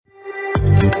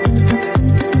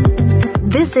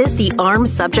This is the AHRMM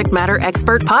Subject Matter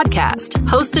Expert Podcast,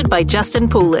 hosted by Justin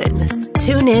Poulin.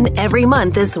 Tune in every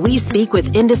month as we speak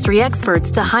with industry experts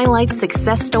to highlight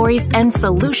success stories and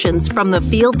solutions from the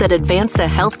field that advance the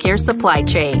healthcare supply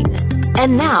chain.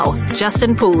 And now,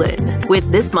 Justin Poulin with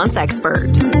this month's expert.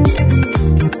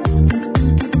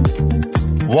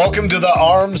 Welcome to the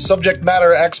AHRMM Subject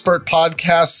Matter Expert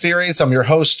Podcast series. I'm your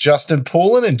host, Justin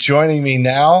Poulin, and joining me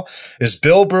now is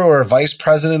Bill Brewer, Vice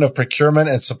President of Procurement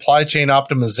and Supply Chain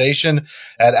Optimization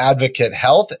at Advocate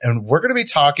Health. And we're going to be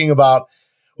talking about,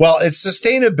 well, it's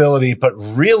sustainability, but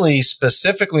really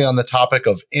specifically on the topic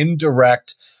of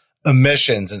indirect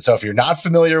emissions. And so if you're not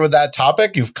familiar with that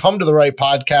topic, you've come to the right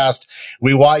podcast.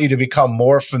 We want you to become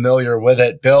more familiar with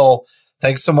it. Bill,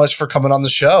 thanks so much for coming on the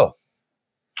show.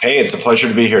 Hey, it's a pleasure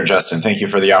to be here, Justin. Thank you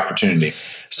for the opportunity.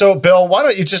 So, Bill, why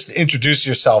don't you just introduce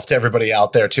yourself to everybody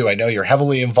out there, too? I know you're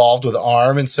heavily involved with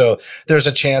AHRMM, and so there's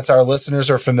a chance our listeners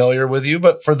are familiar with you.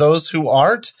 But for those who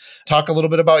aren't, talk a little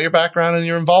bit about your background and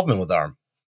your involvement with AHRMM.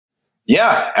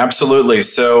 Yeah, absolutely.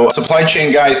 So, supply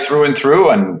chain guy through and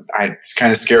through, and it's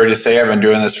kind of scary to say I've been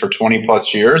doing this for 20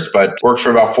 plus years, but worked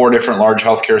for about 4 different large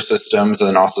healthcare systems and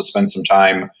then also spent some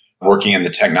time working in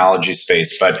the technology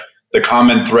space. But the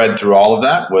common thread through all of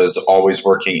that was always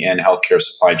working in healthcare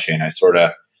supply chain. I sort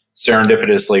of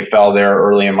serendipitously fell there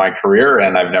early in my career,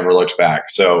 and I've never looked back.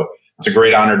 So it's a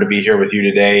great honor to be here with you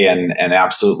today, and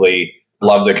absolutely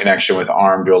love the connection with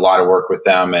AHRMM, do a lot of work with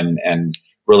them, and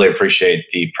really appreciate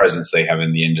the presence they have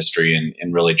in the industry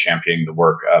and really championing the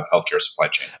work of healthcare supply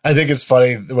chain. I think it's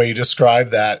funny the way you describe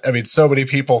that. I mean, so many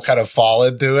people kind of fall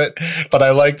into it, but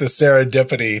I like the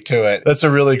serendipity to it. That's a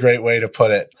really great way to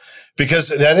put it. Because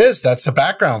that's the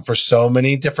background for so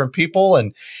many different people.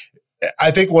 And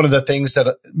I think one of the things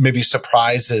that maybe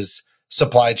surprises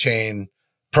supply chain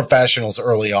professionals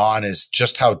early on is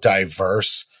just how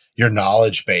diverse your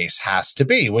knowledge base has to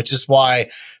be, which is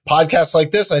why podcasts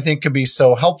like this, I think, can be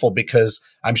so helpful, because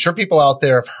I'm sure people out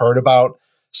there have heard about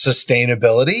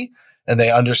sustainability and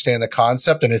they understand the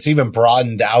concept, and it's even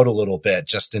broadened out a little bit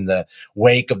just in the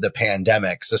wake of the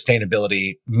pandemic.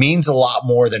 Sustainability means a lot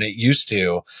more than it used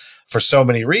to for so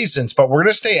many reasons, but we're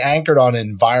going to stay anchored on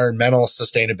environmental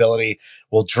sustainability.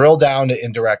 We'll drill down to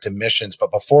indirect emissions.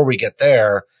 But before we get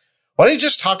there, why don't you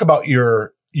just talk about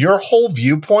your whole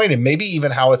viewpoint and maybe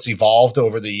even how it's evolved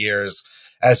over the years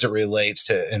as it relates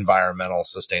to environmental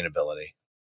sustainability?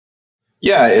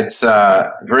 Yeah, it's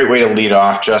a great way to lead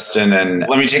off, Justin. And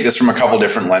let me take this from a couple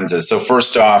different lenses. So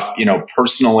first off,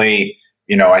 personally,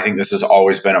 I think this has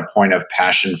always been a point of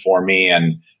passion for me.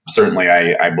 And certainly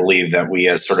I believe that we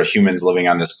as sort of humans living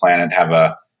on this planet have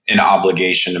an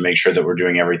obligation to make sure that we're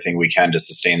doing everything we can to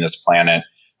sustain this planet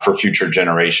for future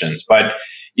generations. But,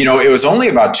 it was only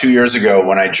about 2 years ago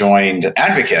when I joined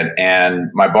Advocate, and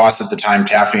my boss at the time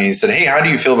tapped me and he said, "Hey, how do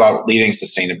you feel about leading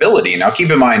sustainability?" Now, keep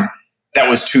in mind, that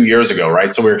was 2 years ago,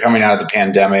 right? So we were coming out of the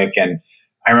pandemic, and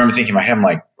I remember thinking in my head, I'm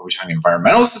like, are we talking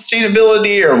environmental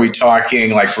sustainability? Are we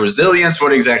talking like resilience?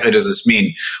 What exactly does this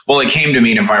mean? Well, it came to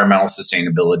mean environmental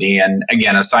sustainability. And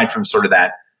again, aside from sort of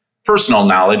that personal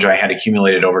knowledge I had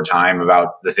accumulated over time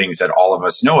about the things that all of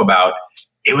us know about,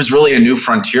 it was really a new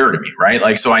frontier to me, right?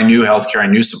 Like, so I knew healthcare, I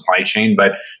knew supply chain,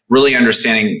 but really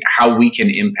understanding how we can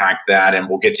impact that, and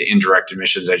we'll get to indirect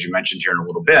emissions, as you mentioned here in a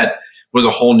little bit, was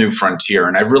a whole new frontier.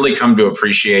 And I've really come to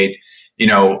appreciate,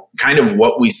 kind of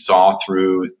what we saw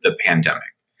through the pandemic.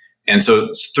 And so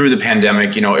through the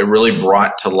pandemic, it really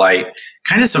brought to light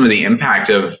kind of some of the impact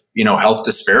of, health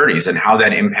disparities and how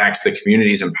that impacts the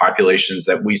communities and populations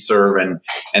that we serve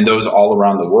and those all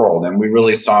around the world. And we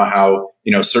really saw how,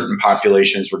 certain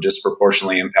populations were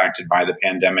disproportionately impacted by the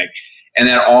pandemic. And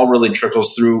that all really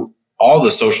trickles through all the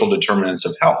social determinants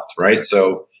of health, right?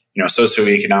 So,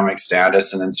 socioeconomic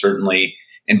status, and then certainly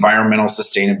environmental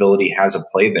sustainability has a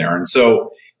play there. And so,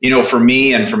 for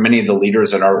me and for many of the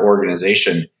leaders at our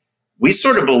organization, we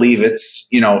sort of believe it's,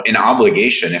 an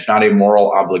obligation, if not a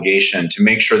moral obligation, to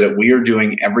make sure that we are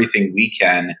doing everything we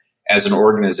can as an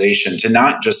organization to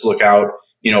not just look out,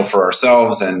 for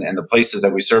ourselves and the places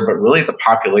that we serve, but really the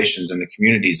populations and the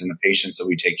communities and the patients that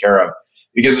we take care of.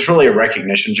 Because it's really a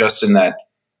recognition, Justin, that,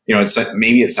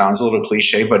 maybe it sounds a little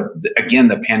cliche, but again,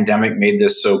 the pandemic made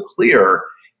this so clear,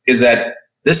 is that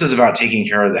this is about taking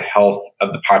care of the health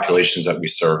of the populations that we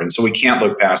serve. And so we can't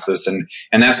look past this. And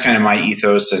that's kind of my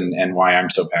ethos and why I'm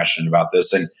so passionate about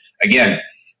this. And again,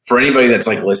 for anybody that's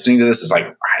like listening to this is like,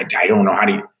 I don't know how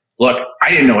to look. I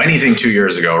didn't know anything 2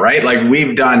 years ago, right? Like,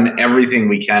 we've done everything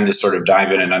we can to sort of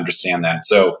dive in and understand that.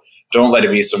 So don't let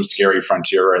it be some scary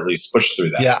frontier, or at least push through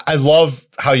that. Yeah, I love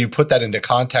how you put that into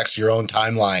context, your own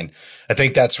timeline. I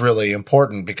think that's really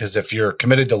important because if you're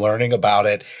committed to learning about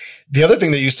it, the other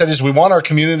thing that you said is we want our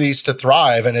communities to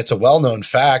thrive. And it's a well-known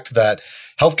fact that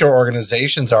healthcare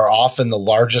organizations are often the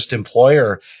largest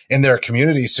employer in their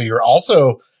community. So you're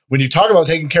also, when you talk about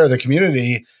taking care of the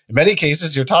community, in many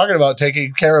cases, you're talking about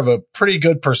taking care of a pretty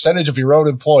good percentage of your own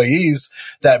employees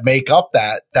that make up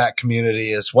that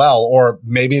community as well. Or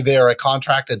maybe they're a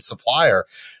contracted supplier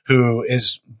who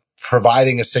is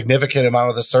providing a significant amount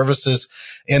of the services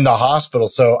in the hospital.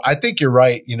 So I think you're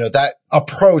right. That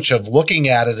approach of looking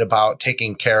at it about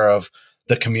taking care of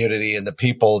the community and the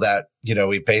people that,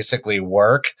 we basically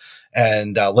work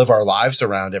and live our lives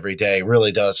around every day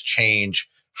really does change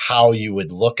how you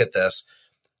would look at this.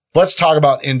 Let's talk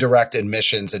about indirect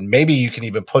emissions, and maybe you can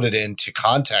even put it into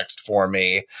context for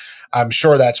me. I'm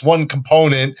sure that's one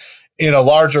component in a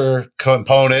larger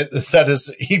component that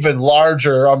is even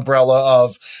larger umbrella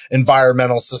of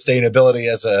environmental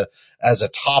sustainability as a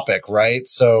topic, right?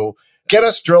 So get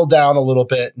us drilled down a little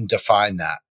bit and define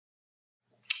that.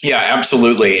 Yeah,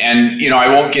 absolutely. And, I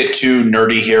won't get too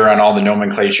nerdy here on all the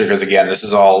nomenclature because, again, this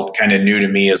is all kind of new to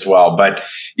me as well. But,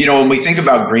 when we think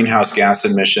about greenhouse gas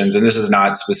emissions, and this is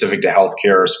not specific to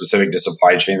healthcare or specific to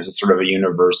supply chain, this is sort of a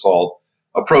universal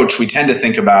approach. We tend to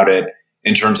think about it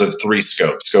in terms of three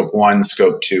scopes: scope 1,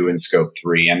 scope 2, and scope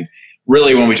 3. And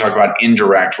really, when we talk about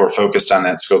indirect, we're focused on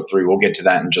that scope 3. We'll get to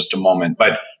that in just a moment.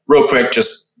 But real quick,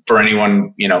 just for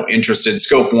anyone, interested,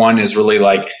 scope 1 is really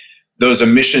like those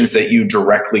emissions that you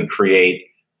directly create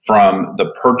from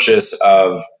the purchase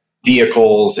of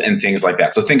vehicles and things like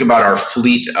that. So think about our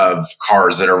fleet of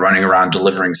cars that are running around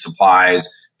delivering supplies,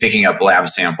 picking up lab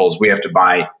samples. We have to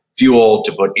buy fuel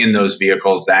to put in those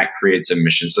vehicles. That creates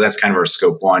emissions. So that's kind of our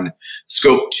scope 1.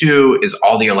 Scope 2 is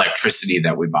all the electricity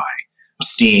that we buy,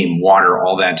 steam, water,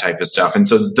 all that type of stuff. And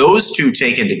so those two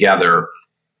taken together,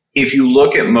 if you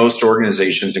look at most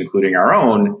organizations, including our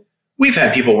own, we've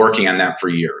had people working on that for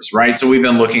years, right? So we've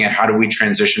been looking at how do we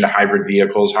transition to hybrid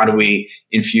vehicles? How do we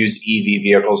infuse EV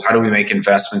vehicles? How do we make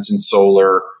investments in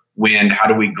solar, wind? How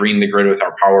do we green the grid with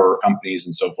our power companies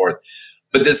and so forth?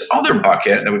 But this other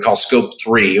bucket that we call scope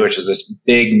 3, which is this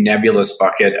big nebulous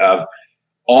bucket of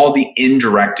all the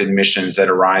indirect emissions that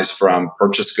arise from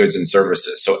purchased goods and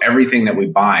services. So everything that we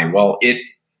buy, well, it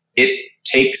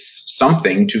takes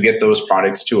something to get those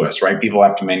products to us, right? People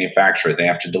have to manufacture it. They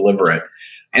have to deliver it.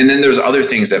 And then there's other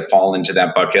things that fall into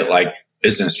that bucket, like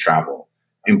business travel,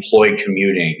 employee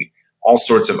commuting, all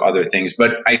sorts of other things.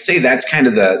 But I say that's kind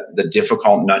of the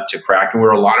difficult nut to crack. And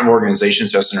where a lot of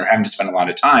organizations, Justin, are having to spend a lot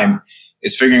of time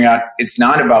is figuring out it's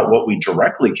not about what we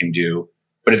directly can do,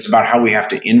 but it's about how we have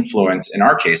to influence, in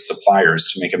our case,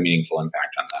 suppliers to make a meaningful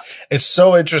impact on that. It's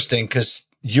so interesting because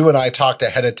you and I talked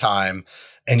ahead of time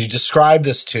and you described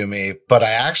this to me, but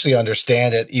I actually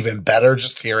understand it even better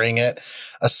just hearing it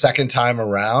a second time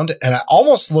around. And I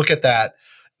almost look at that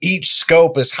each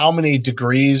scope as how many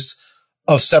degrees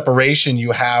of separation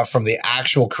you have from the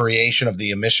actual creation of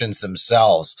the emissions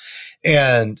themselves.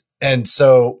 And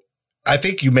so I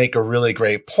think you make a really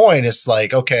great point. It's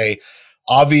like, okay,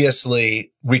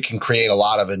 obviously we can create a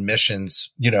lot of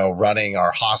emissions, running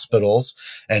our hospitals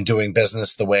and doing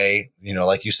business the way,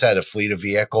 like you said, a fleet of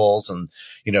vehicles and,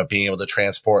 being able to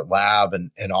transport lab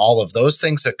and all of those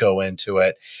things that go into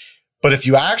it. But if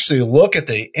you actually look at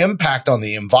the impact on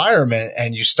the environment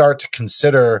and you start to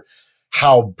consider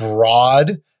how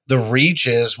broad the reach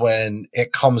is when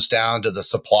it comes down to the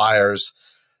suppliers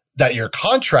that you're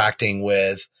contracting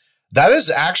with, that is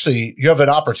actually, you have an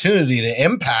opportunity to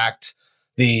impact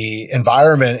the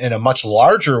environment in a much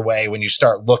larger way when you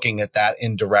start looking at that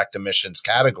indirect emissions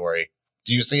category.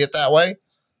 Do you see it that way?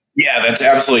 Yeah, that's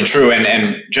absolutely true.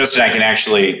 And Justin, I can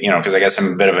actually, because I guess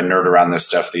I'm a bit of a nerd around this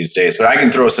stuff these days, but I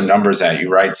can throw some numbers at you,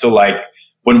 right? So like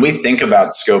when we think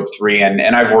about scope 3, and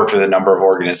I've worked with a number of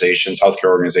organizations, healthcare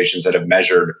organizations that have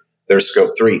measured their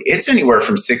scope 3, it's anywhere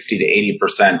from 60 to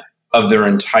 80% of their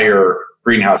entire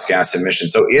greenhouse gas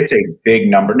emissions. So it's a big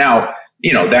number. Now,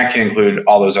 that can include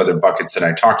all those other buckets that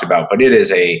I talked about, but it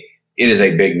is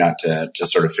a big nut to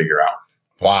sort of figure out.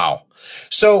 Wow.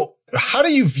 So how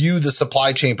do you view the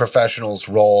supply chain professional's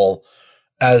role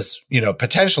as,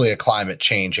 potentially a climate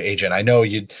change agent? I know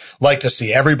you'd like to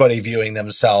see everybody viewing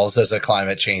themselves as a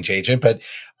climate change agent, but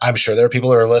I'm sure there are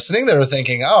people who are listening that are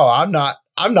thinking, oh, I'm not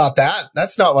that.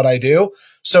 That's not what I do.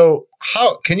 So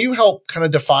how can you help kind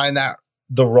of define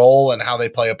the role and how they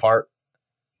play a part?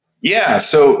 Yeah.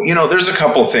 So, there's a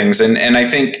couple things. And I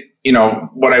think,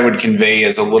 what I would convey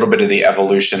is a little bit of the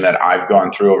evolution that I've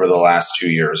gone through over the last 2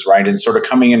 years, right? And sort of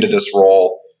coming into this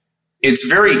role, it's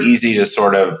very easy to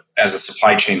sort of, as a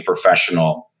supply chain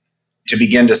professional, to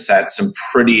begin to set some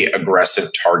pretty aggressive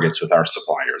targets with our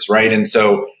suppliers, right? And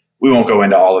so we won't go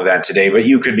into all of that today, but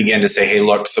you could begin to say, hey,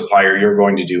 look, supplier, you're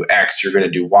going to do X, you're going to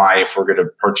do Y if we're going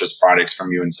to purchase products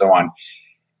from you and so on.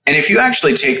 And if you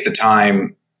actually take the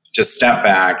time to step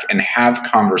back and have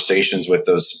conversations with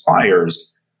those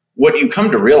suppliers, what you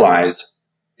come to realize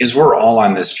is we're all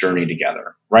on this journey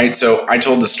together, right? So I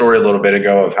told the story a little bit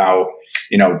ago of how,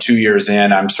 2 years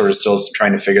in, I'm sort of still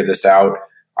trying to figure this out.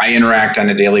 I interact on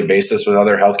a daily basis with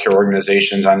other healthcare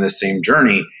organizations on this same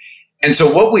journey. And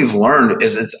so what we've learned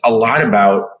is it's a lot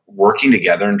about working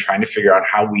together and trying to figure out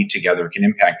how we together can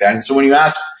impact that. And so when you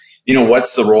ask,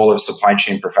 what's the role of supply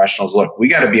chain professionals? Look, we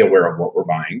got to be aware of what we're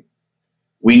buying.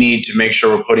 We need to make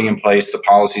sure we're putting in place the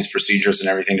policies, procedures, and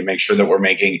everything to make sure that we're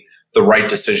making the right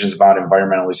decisions about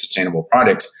environmentally sustainable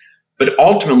products. But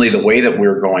ultimately, the way that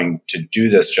we're going to do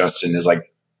this, Justin, is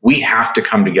we have to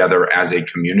come together as a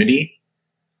community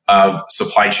of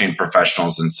supply chain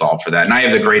professionals and solve for that. And I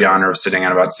have the great honor of sitting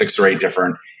on about 6 or 8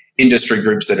 different industry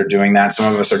groups that are doing that.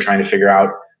 Some of us are trying to figure out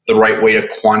the right way to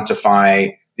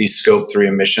quantify these scope 3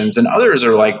 emissions. And others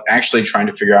are actually trying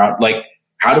to figure out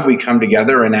how do we come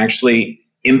together and actually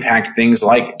impact things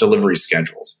like delivery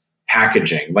schedules,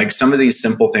 packaging, some of these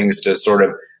simple things to sort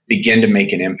of begin to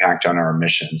make an impact on our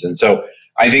emissions. And so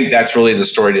I think that's really the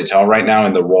story to tell right now.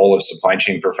 And the role of supply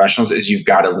chain professionals is you've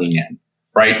got to lean in.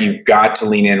 Right? You've got to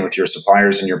lean in with your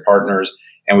suppliers and your partners,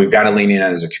 and we've got to lean in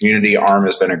as a community. AHRMM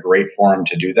has been a great forum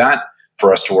to do that,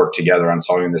 for us to work together on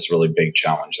solving this really big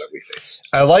challenge that we face.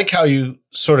 I like how you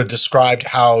sort of described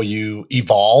how you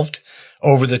evolved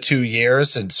over the 2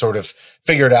 years and sort of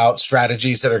figured out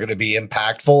strategies that are going to be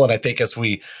impactful. And I think as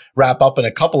we wrap up in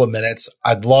a couple of minutes,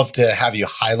 I'd love to have you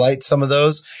highlight some of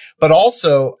those. But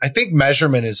also, I think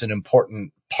measurement is an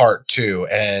important part too.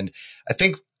 And I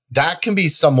think that can be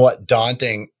somewhat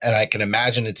daunting. And I can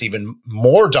imagine it's even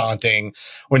more daunting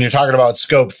when you're talking about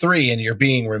scope 3 and you're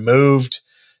being removed,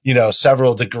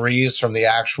 several degrees from the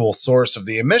actual source of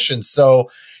the emissions. So,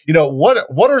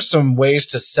 what are some ways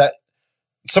to set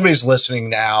somebody's listening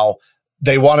now?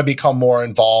 They want to become more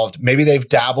involved. Maybe they've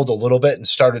dabbled a little bit and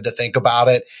started to think about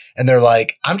it. And they're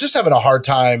like, I'm just having a hard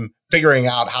time figuring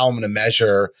out how I'm going to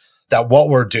measure that what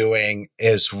we're doing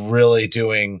is really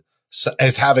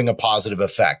is having a positive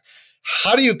effect.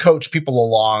 How do you coach people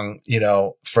along,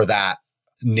 for that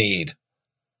need?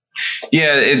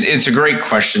 Yeah, it's a great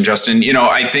question, Justin.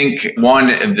 I think one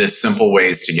of the simple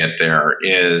ways to get there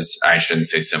is, I shouldn't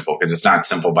say simple because it's not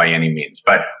simple by any means,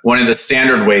 but one of the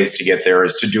standard ways to get there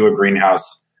is to do a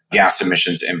greenhouse gas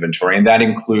emissions inventory. And that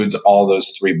includes all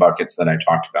those 3 buckets that I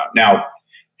talked about. Now,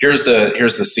 here's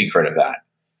the secret of that.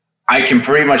 I can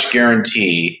pretty much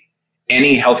guarantee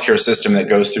any healthcare system that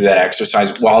goes through that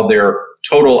exercise, while their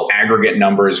total aggregate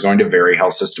number is going to vary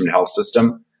health system to health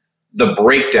system, the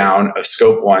breakdown of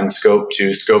scope 1, scope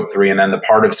 2, scope 3, and then the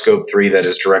part of scope 3 that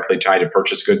is directly tied to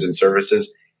purchased goods and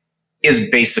services is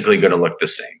basically going to look the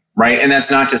same, right? And that's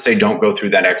not to say don't go through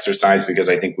that exercise, because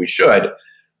I think we should,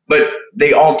 but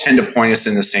they all tend to point us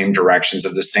in the same directions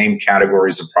of the same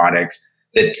categories of products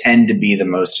that tend to be the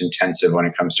most intensive when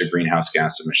it comes to greenhouse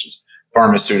gas emissions.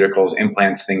 Pharmaceuticals,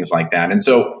 implants, things like that. And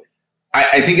so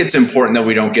I think it's important that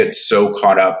we don't get so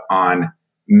caught up on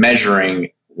measuring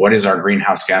what is our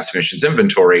greenhouse gas emissions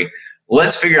inventory.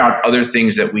 Let's figure out other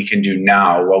things that we can do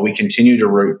now while we continue to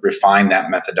refine that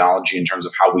methodology in terms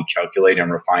of how we calculate and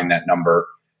refine that number.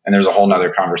 And there's a whole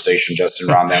nother conversation, Justin,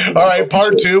 around that. All right,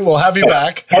 part 2, we'll have you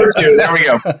back. Part 2, there we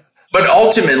go. But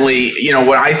ultimately,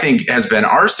 what I think has been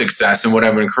our success and what I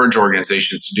would encourage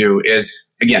organizations to do is,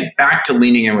 again, back to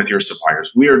leaning in with your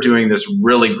suppliers. We are doing this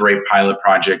really great pilot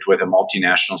project with a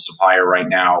multinational supplier right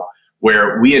now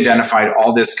where we identified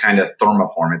all this kind of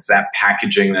thermoform. It's that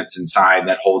packaging that's inside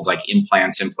that holds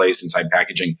implants in place inside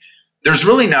packaging. There's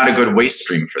really not a good waste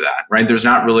stream for that, right? There's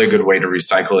not really a good way to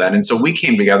recycle that. And so we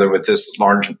came together with this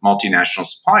large multinational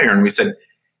supplier and we said,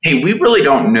 hey, we really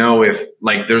don't know if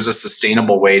there's a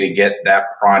sustainable way to get that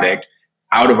product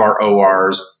out of our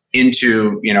ORs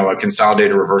into, a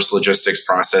consolidated reverse logistics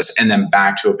process and then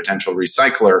back to a potential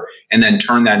recycler and then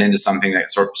turn that into something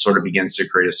that sort of begins to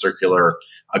create a circular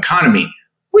economy.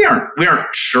 We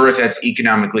aren't sure if that's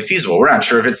economically feasible. We're not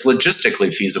sure if it's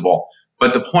logistically feasible.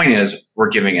 But the point is, we're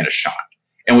giving it a shot.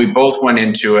 And we both went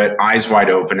into it eyes wide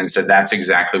open and said, that's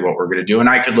exactly what we're going to do. And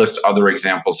I could list other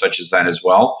examples such as that as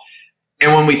well.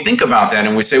 And when we think about that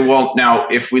and we say, well, now,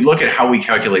 if we look at how we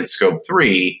calculate scope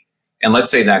 3, and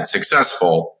let's say that's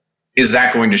successful, is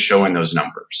that going to show in those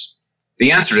numbers?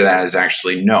 The answer to that is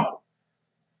actually no.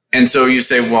 And so you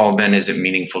say, well, then is it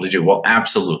meaningful to do? Well,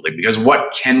 absolutely. Because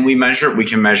what can we measure? We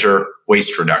can measure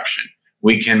waste reduction.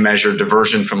 We can measure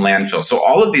diversion from landfill. So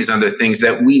all of these other things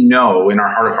that we know in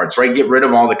our heart of hearts, right? Get rid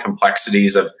of all the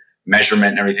complexities of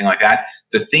measurement and everything like that.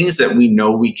 The things that we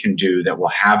know we can do that will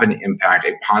have an impact,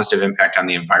 a positive impact on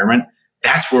the environment,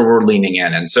 that's where we're leaning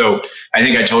in. And so I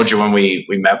think I told you when we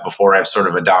met before, I've sort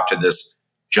of adopted this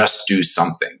just do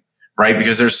something, right?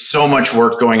 Because there's so much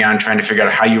work going on trying to figure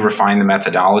out how you refine the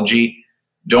methodology.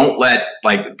 Don't let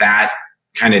like that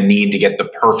kind of need to get the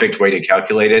perfect way to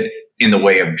calculate it in the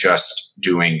way of just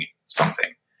doing something.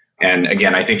 And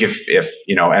again, I think if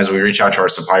as we reach out to our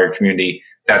supplier community,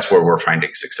 that's where we're finding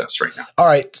success right now. All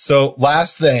right. So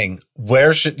last thing,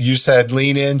 where should you said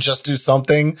lean in, just do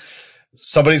something.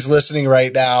 Somebody's listening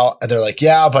right now and they're like,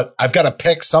 yeah, but I've got to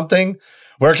pick something.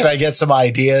 Where can I get some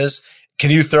ideas? Can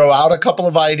you throw out a couple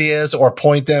of ideas or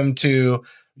point them to,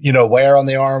 where on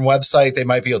the AHRMM website they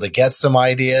might be able to get some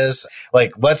ideas?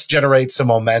 Like, let's generate some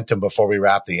momentum before we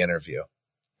wrap the interview.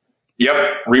 Yep.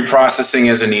 Reprocessing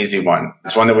is an easy one.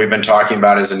 It's one that we've been talking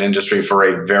about as an industry for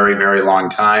a very, very long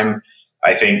time.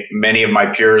 I think many of my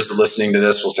peers listening to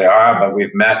this will say, but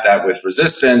we've met that with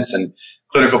resistance and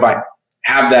clinical buy.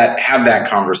 Have that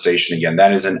conversation again.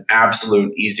 That is an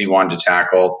absolute easy one to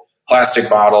tackle. Plastic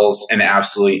bottles, an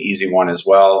absolutely easy one as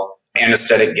well.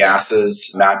 Anesthetic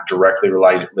gases, not directly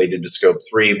related to scope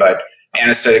 3, but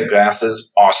anesthetic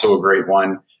gases, also a great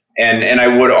one. And I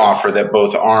would offer that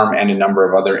both AHRMM and a number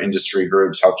of other industry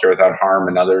groups, Healthcare Without Harm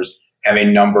and others, have a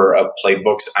number of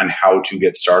playbooks on how to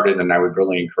get started. And I would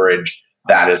really encourage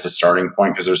that as a starting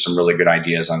point because there's some really good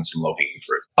ideas on some low-hanging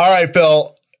fruit. All right,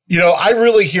 Bill. I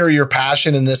really hear your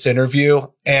passion in this interview,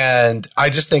 and I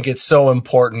just think it's so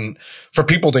important for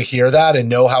people to hear that and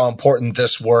know how important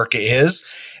this work is.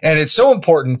 And it's so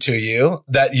important to you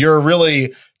that you're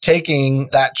really taking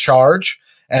that charge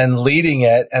and leading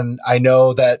it. And I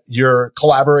know that you're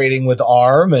collaborating with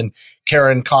AHRMM and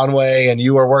Karen Conway, and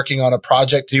you are working on a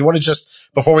project. Do you want to just,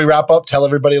 before we wrap up, tell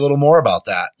everybody a little more about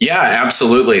that? Yeah,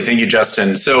 absolutely. Thank you,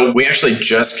 Justin. So we actually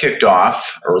just kicked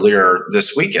off earlier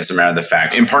this week, as a matter of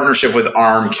fact. In partnership with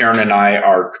AHRMM, Karen and I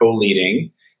are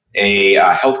co-leading a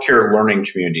healthcare learning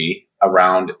community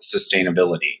around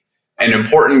sustainability. An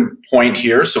important point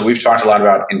here, so we've talked a lot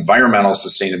about environmental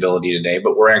sustainability today,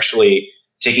 but we're actually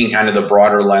taking kind of the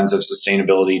broader lens of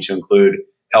sustainability to include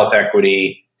health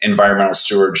equity, environmental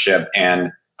stewardship,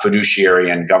 and fiduciary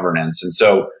and governance. And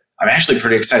so I'm actually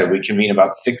pretty excited. We convened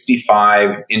about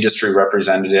 65 industry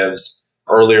representatives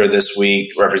earlier this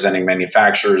week, representing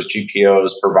manufacturers,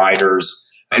 GPOs, providers.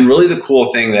 And really the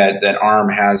cool thing that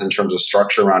AHRMM has in terms of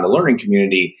structure around a learning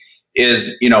community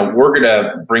is, we're going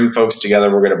to bring folks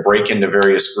together. We're going to break into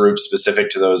various groups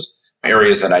specific to those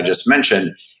areas that I just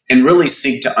mentioned and really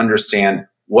seek to understand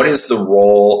what is the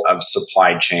role of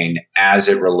supply chain as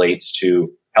it relates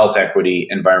to health equity,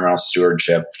 environmental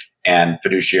stewardship, and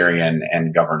fiduciary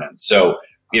and governance. So,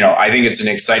 I think it's an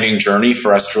exciting journey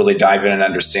for us to really dive in and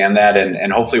understand that.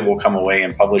 And hopefully we'll come away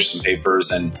and publish some papers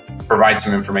and provide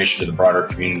some information to the broader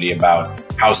community about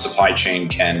how supply chain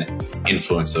can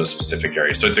influence those specific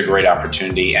areas. So it's a great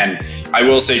opportunity. And I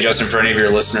will say, Justin, for any of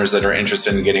your listeners that are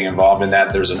interested in getting involved in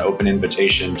that, there's an open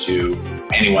invitation to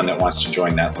anyone that wants to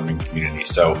join that learning community.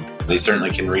 So they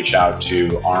certainly can reach out to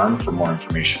AHRMM for more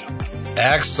information on that.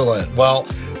 Excellent. Well,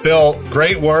 Bill,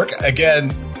 great work.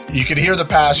 Again, you can hear the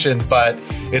passion, but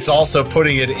it's also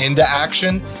putting it into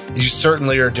action. You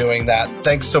certainly are doing that.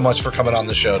 Thanks so much for coming on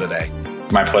the show today.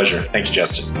 My pleasure. Thank you,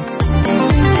 Justin.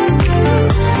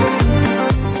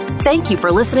 Thank you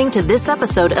for listening to this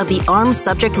episode of the AHRMM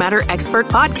Subject Matter Expert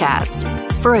Podcast.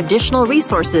 For additional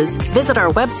resources, visit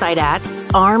our website at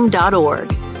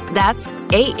ahrmm.org. That's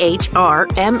AHRMM.org.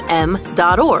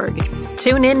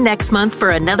 Tune in next month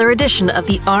for another edition of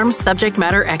the AHRMM Subject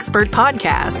Matter Expert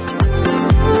Podcast.